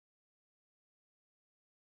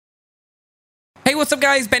what's up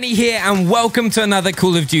guys, Benny here and welcome to another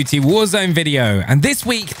Call of Duty Warzone video. And this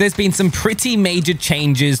week there's been some pretty major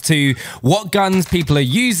changes to what guns people are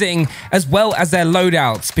using as well as their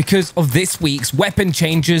loadouts because of this week's weapon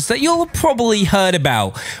changes that you'll probably heard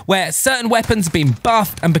about, where certain weapons have been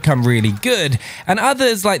buffed and become really good and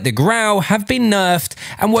others like the Growl have been nerfed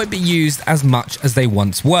and won't be used as much as they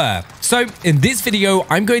once were. So in this video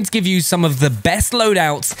I'm going to give you some of the best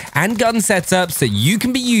loadouts and gun setups that you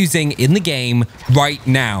can be using in the game right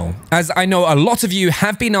now, as I know a lot of you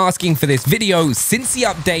have been asking for this video since the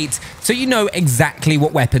update, so you know exactly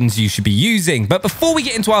what weapons you should be using. But before we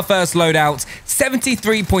get into our first loadout,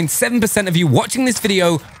 73.7% of you watching this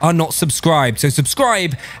video are not subscribed, so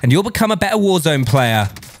subscribe and you'll become a better Warzone player,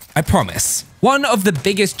 I promise. One of the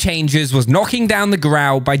biggest changes was knocking down the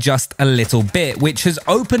Growl by just a little bit, which has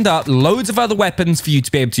opened up loads of other weapons for you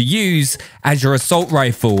to be able to use as your assault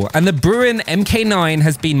rifle, and the Bruin MK9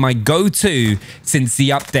 has been my go-to since the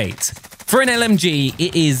update. For an LMG,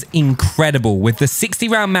 it is incredible, with the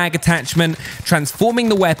 60-round mag attachment transforming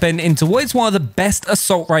the weapon into what is one of the best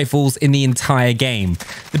assault rifles in the entire game.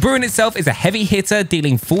 The Bruin itself is a heavy hitter,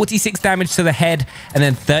 dealing 46 damage to the head and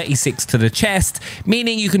then 36 to the chest,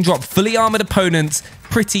 meaning you can drop fully armored opponents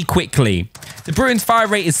pretty quickly. The Bruin's fire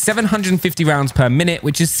rate is 750 rounds per minute,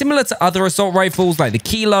 which is similar to other assault rifles like the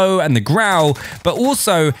Kilo and the Growl, but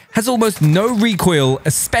also has almost no recoil,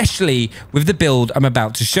 especially with the build I'm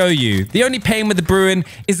about to show you. The only pain with the Bruin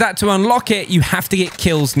is that to unlock it, you have to get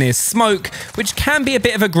kills near smoke, which can be a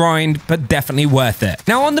bit of a grind, but definitely worth it.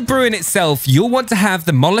 Now on the Bruin itself, you'll want to have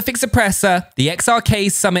the monolithic suppressor, the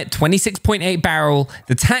XRK Summit 26.8 barrel,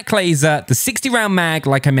 the tac laser, the 60-round mag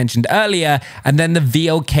like I mentioned earlier, and then the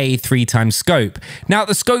VLK 3x scope. Now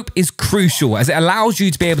the scope is crucial as it allows you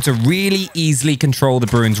to be able to really easily control the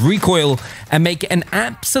Bruin's recoil and make it an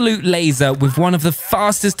absolute laser with one of the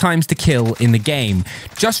fastest times to kill in the game.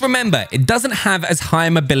 Just remember, it doesn't have as high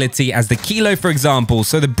mobility as the Kilo, for example,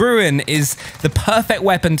 so the Bruin is the perfect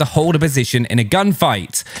weapon to hold a position in a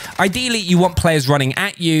gunfight. Ideally, you want players running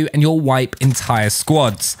at you and you'll wipe entire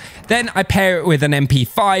squads. Then I pair it with an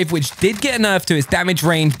MP5, which did get a nerf to its damage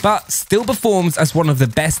range, but still performs as one of the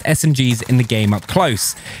best SMGs in the game up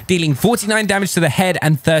close, dealing 49 damage to the head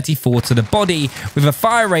and 34 to the body with a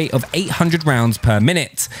fire rate of 800 rounds per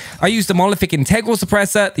minute. I used the monolithic integral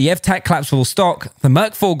suppressor, the F-Tac collapsible stock, the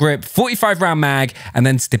Merc foregrip, 45 round mag, and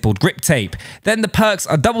then stippled grip tape. Then the perks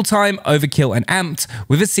are double time, overkill, and amped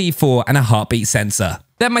with a C4 and a heartbeat sensor.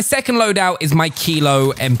 Then my second loadout is my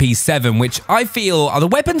Kilo MP7, which I feel are the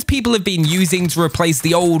weapons people have been using to replace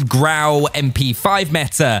the old Growl MP5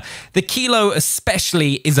 meta. The Kilo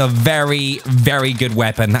especially is a very, very good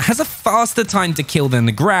weapon that has a faster time to kill than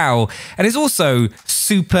the Growl and is also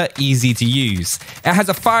super easy to use. It has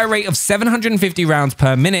a fire rate of 750 rounds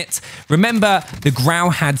per minute. Remember, the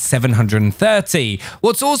Growl had 730.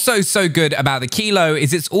 What's also so good about the Kilo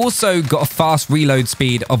is it's also got a fast reload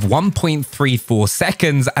speed of 1.34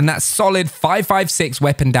 seconds. And that solid 556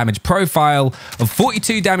 weapon damage profile of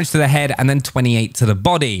 42 damage to the head and then 28 to the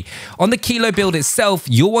body. On the Kilo build itself,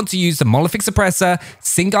 you'll want to use the monolithic suppressor,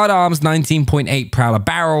 Singard Arms 19.8 Prowler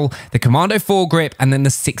barrel, the Commando foregrip, and then the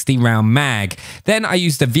 60 round mag. Then I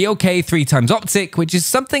use the VLK 3x optic, which is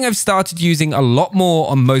something I've started using a lot more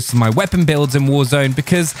on most of my weapon builds in Warzone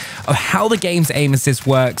because of how the game's aim assist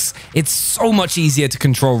works. It's so much easier to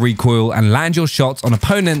control recoil and land your shots on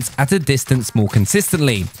opponents at a distance more consistently.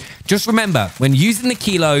 Just remember, when using the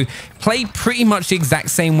Kilo, play pretty much the exact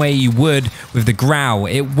same way you would with the Growl.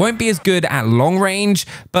 It won't be as good at long range,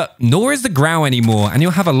 but nor is the Growl anymore, and you'll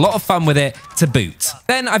have a lot of fun with it to boot.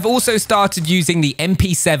 Then I've also started using the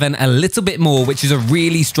MP7 a little bit more, which is a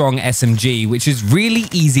really strong SMG, which is really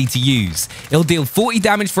easy to use. It'll deal 40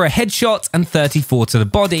 damage for a headshot and 34 to the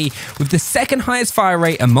body, with the second highest fire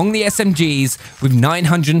rate among the SMGs with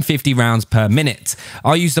 950 rounds per minute.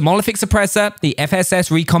 I'll use the monolithic suppressor, the FSS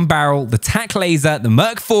recon barrel, the tac laser, the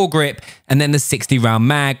Merc foregrip, and then the 60 round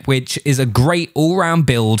mag, which is a great all-round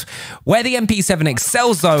build. Where the MP7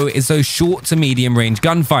 excels though is those short to medium range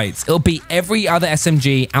gunfights. It'll beat every other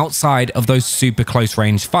SMG outside of those super close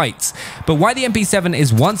range fights. But why the MP7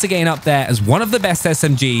 is once again up there as one of the best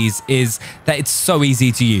SMGs is that it's so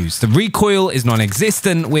easy to use. The recoil is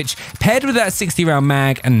non-existent, which paired with that 60 round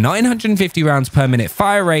mag and 950 rounds per minute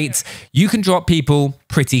fire rates, you can drop people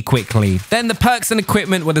pretty quickly. Then the perks and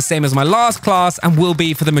equipment were the same as my last class and will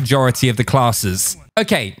be for the majority of the classes.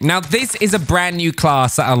 Okay, now this is a brand new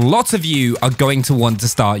class that a lot of you are going to want to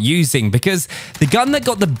start using because the gun that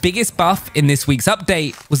got the biggest buff in this week's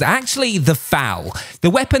update was actually the FAL. The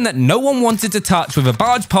weapon that no one wanted to touch with a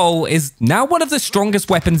barge pole is now one of the strongest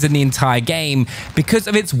weapons in the entire game because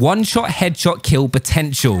of its one-shot headshot kill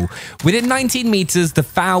potential. Within 19 meters, the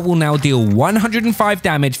FAL will now deal 105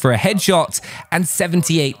 damage for a headshot and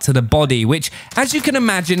 78 to the body, which, as you can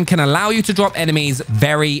imagine, can allow you to drop enemies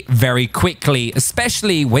very, very quickly, especially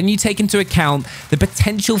when you take into account the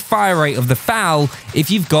potential fire rate of the FAL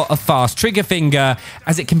if you've got a fast trigger finger,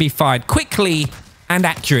 as it can be fired quickly and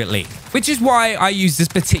accurately, which is why I use this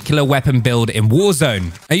particular weapon build in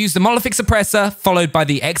Warzone. I use the Malefic Suppressor, followed by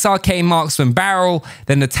the XRK Marksman Barrel,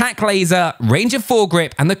 then the Tac Laser, Ranger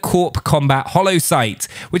Foregrip, and the Corp Combat Hollow Sight,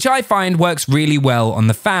 which I find works really well on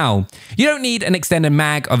the FAL. You don't need an extended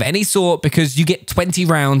mag of any sort because you get 20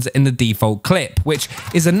 rounds in the default clip, which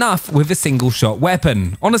is enough with a single shot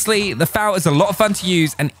weapon. Honestly, the FAL is a lot of fun to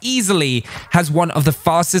use and easily has one of the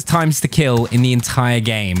fastest times to kill in the entire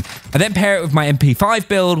game. I then pair it with my MP5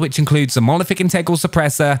 build, which includes the Malefic Integral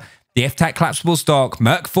Suppressor, the F-Tac Collapsible Stock,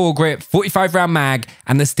 Merc Foregrip, 45 round mag,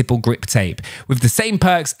 and the Stipple Grip Tape, with the same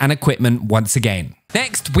perks and equipment once again.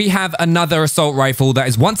 Next, we have another assault rifle that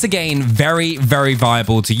is once again very, very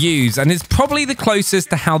viable to use and is probably the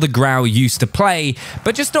closest to how the Grau used to play,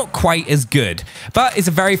 but just not quite as good. But it's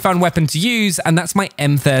a very fun weapon to use, and that's my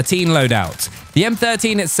M13 loadout. The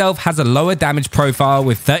M13 itself has a lower damage profile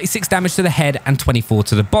with 36 damage to the head and 24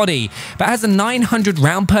 to the body, but has a 900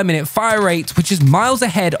 round per minute fire rate, which is miles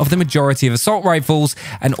ahead of the majority of assault rifles,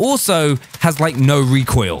 and also has like no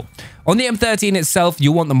recoil. On the M13 itself,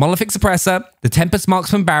 you'll want the Malefic Suppressor, the Tempest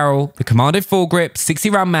Marksman Barrel, the Commando Foregrip, 60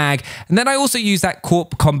 round mag, and then I also use that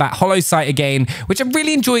Corp Combat Hollow Sight again, which I'm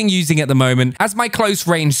really enjoying using at the moment as my close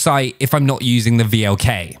range sight if I'm not using the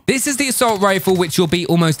VLK. This is the assault rifle which you'll beat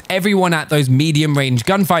almost everyone at those medium range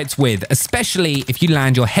gunfights with, especially if you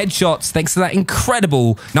land your headshots thanks to that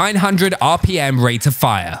incredible 900 RPM rate of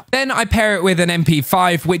fire. Then I pair it with an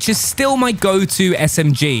MP5, which is still my go-to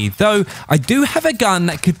SMG, though I do have a gun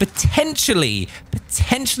that could potentially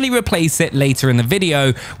replace it later in the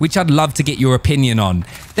video, which I'd love to get your opinion on.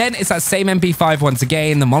 Then it's that same MP5 once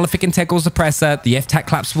again, the Malefic Integral Suppressor, the F-Tac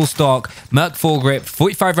Collapsible Stock, Merc Foregrip,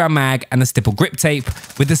 45 round mag, and the Stipple Grip Tape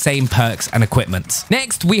with the same perks and equipment.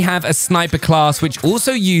 Next, we have a sniper class which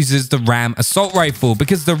also uses the Ram assault rifle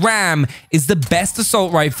because the Ram is the best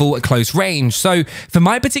assault rifle at close range. So for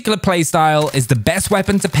my particular playstyle, is the best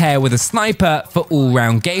weapon to pair with a sniper for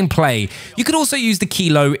all-round gameplay. You could also use the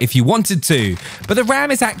Kilo if you wanted to, but the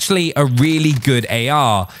Ram is actually a really good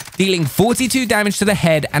AR, dealing 42 damage to the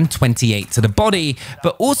head and 28 to the body,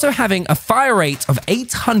 but also having a fire rate of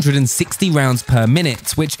 860 rounds per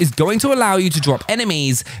minute, which is going to allow you to drop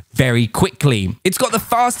enemies very quickly. It's got the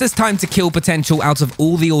fastest time to kill potential out of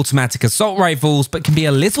all the automatic assault rifles, but can be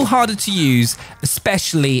a little harder to use,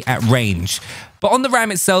 especially at range. But on the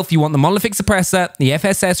Ram itself, you want the Malefic Suppressor, the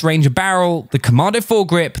FSS Ranger Barrel, the Commando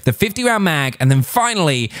Foregrip, the 50 round mag, and then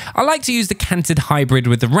finally, I like to use the canted hybrid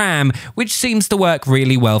with the Ram, which seems to work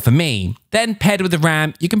really well for me. Then paired with the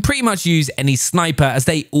Ram, you can pretty much use any sniper as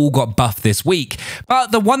they all got buffed this week.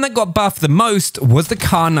 But the one that got buffed the most was the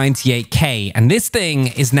Kar98K, and this thing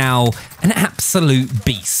is now an absolute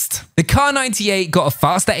beast. The Kar98 got a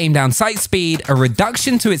faster aim down sight speed, a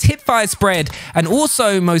reduction to its hipfire spread, and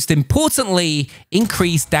also, most importantly,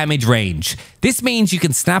 increased damage range. This means you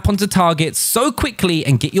can snap onto targets so quickly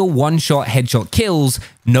and get your one-shot headshot kills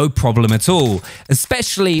no problem at all,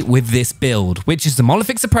 especially with this build, which is the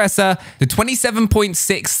Malefic Suppressor, the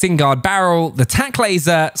 27.6 Singard Barrel, the Tac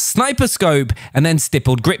Laser, Sniper Scope, and then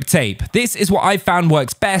Stippled Grip Tape. This is what I found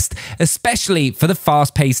works best, especially for the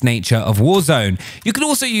fast-paced nature of Warzone. You could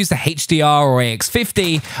also use the HDR or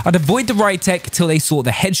AX50. I'd avoid the Rytec till they sort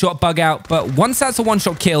the headshot bug out, but once that's a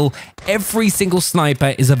one-shot kill, every single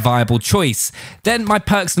sniper is a viable choice. Then my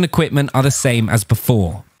perks and equipment are the same as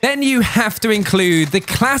before. Then you have to include the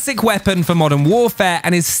classic weapon for Modern Warfare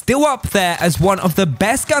and is still up there as one of the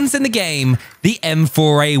best guns in the game, the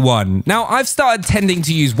M4A1. Now, I've started tending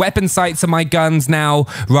to use weapon sights on my guns now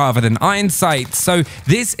rather than iron sights, so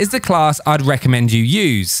this is the class I'd recommend you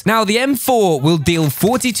use. Now, the M4 will deal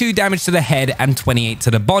 42 damage to the head and 28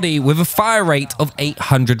 to the body with a fire rate of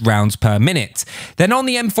 800 rounds per minute. Then on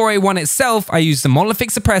the M4A1 itself, I use the Malefic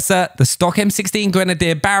Suppressor, the stock M16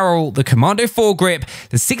 Grenadier Barrel, the Commando Foregrip,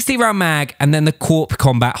 the 60 round mag, and then the Corp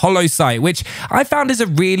Combat Hollow Sight, which I found is a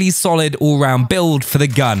really solid all-round build for the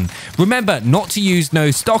gun. Remember not to use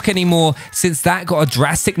no stock anymore, since that got a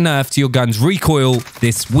drastic nerf to your gun's recoil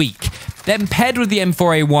this week. Then paired with the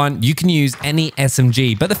M4A1, you can use any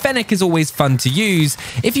SMG, but the Fennec is always fun to use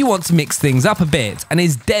if you want to mix things up a bit and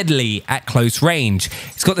is deadly at close range.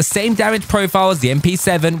 It's got the same damage profile as the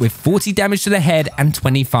MP7 with 40 damage to the head and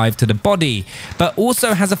 25 to the body, but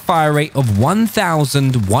also has a fire rate of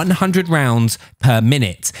 1,100 rounds per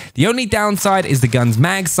minute. The only downside is the gun's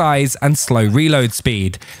mag size and slow reload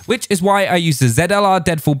speed, which is why I use the ZLR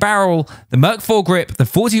deadfall barrel, the Merc foregrip, the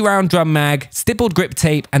 40 round drum mag, stippled grip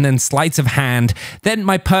tape, and then sleight of hand. Then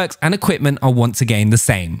my perks and equipment are once again the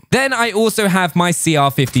same. Then I also have my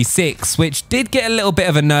CR56, which did get a little bit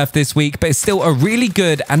of a nerf this week, but is still a really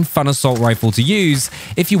good and fun assault rifle to use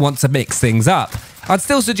if you want to mix things up. I'd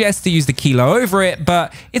still suggest to use the Kilo over it,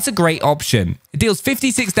 but it's a great option. It deals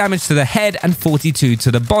 56 damage to the head and 42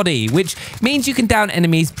 to the body, which means you can down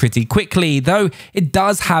enemies pretty quickly, though it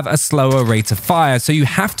does have a slower rate of fire, so you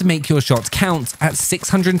have to make your shots count at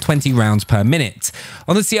 620 rounds per minute.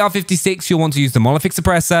 On the CR56, you'll want to use the Monolithic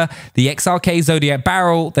suppressor, the XRK Zodiac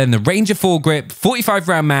barrel, then the Ranger foregrip, 45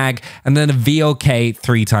 round mag, and then a VLK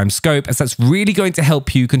 3x scope, as that's really going to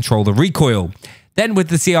help you control the recoil. Then with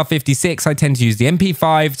the CR56, I tend to use the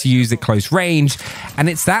MP5 to use at close range, and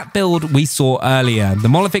it's that build we saw earlier. The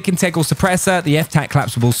Monolithic Integral Suppressor, the FTAC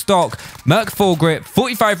Collapsible Stock, Merc foregrip,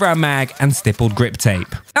 45 round mag, and stippled grip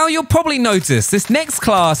tape. Now you'll probably notice this next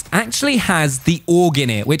class actually has the AUG in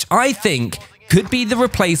it, which I think could be the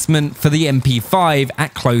replacement for the MP5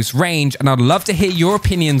 at close range, and I'd love to hear your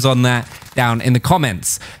opinions on that down in the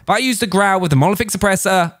comments. But I used the Grau with the Monolithic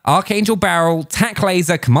suppressor, Archangel barrel, tac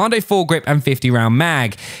laser, commando foregrip, and 50 round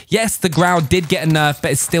mag. Yes, the Grau did get a nerf,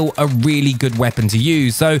 but it's still a really good weapon to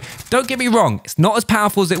use. So don't get me wrong, it's not as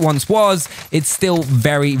powerful as it once was. It's still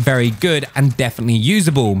very, very good and definitely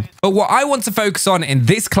usable. But what I want to focus on in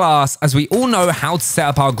this class, as we all know how to set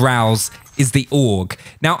up our Graus, is the AUG.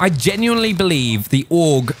 Now, I genuinely believe the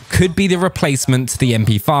AUG could be the replacement to the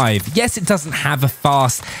MP5. Yes, it doesn't have a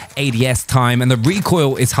fast ADS time and the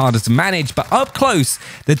recoil is harder to manage, but up close,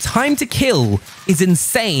 the time to kill is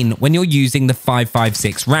insane when you're using the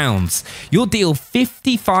 5.56 rounds. You'll deal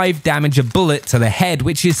 55 damage a bullet to the head,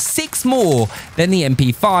 which is 6 more than the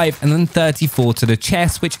MP5, and then 34 to the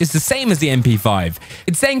chest, which is the same as the MP5.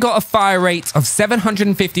 It's then got a fire rate of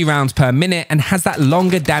 750 rounds per minute and has that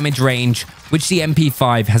longer damage range, which the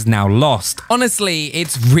MP5 has now lost. Honestly,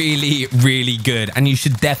 it's really, really good, and you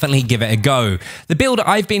should definitely give it a go. The build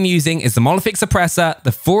I've been using is the Monolithic suppressor,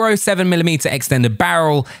 the 407mm extended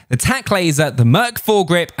barrel, the tac laser, the Merc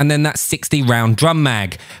foregrip, and then that 60 round drum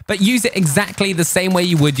mag. But use it exactly the same way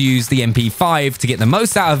you would use the MP5 to get the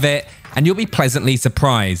most out of it, and you'll be pleasantly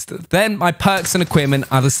surprised. Then my perks and equipment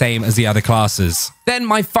are the same as the other classes. Then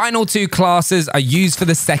my final 2 classes are used for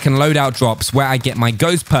the second loadout drops, where I get my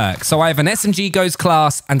Ghost perk. So I have an SMG Ghost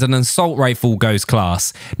class and an Assault Rifle Ghost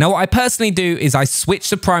class. Now what I personally do is I switch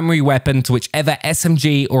the primary weapon to whichever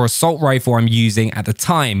SMG or Assault Rifle I'm using at the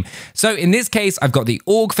time. So in this case, I've got the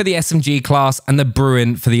AUG for the SMG class and the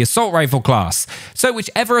Bruin for the Assault Rifle class. So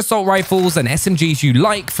whichever Assault Rifles and SMGs you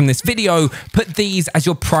like from this video, put these as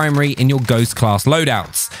your primary in your Ghost class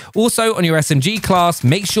loadouts. Also on your SMG class,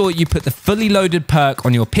 make sure you put the fully loaded perk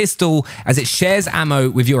on your pistol, as it shares ammo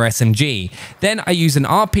with your SMG. Then I use an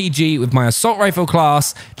RPG with my Assault Rifle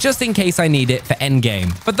class, just in case I need it for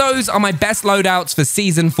endgame. But those are my best loadouts for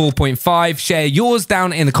Season 4.5. Share yours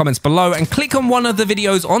down in the comments below and click on one of the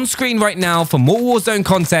videos on screen right now for more Warzone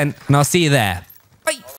content, and I'll see you there.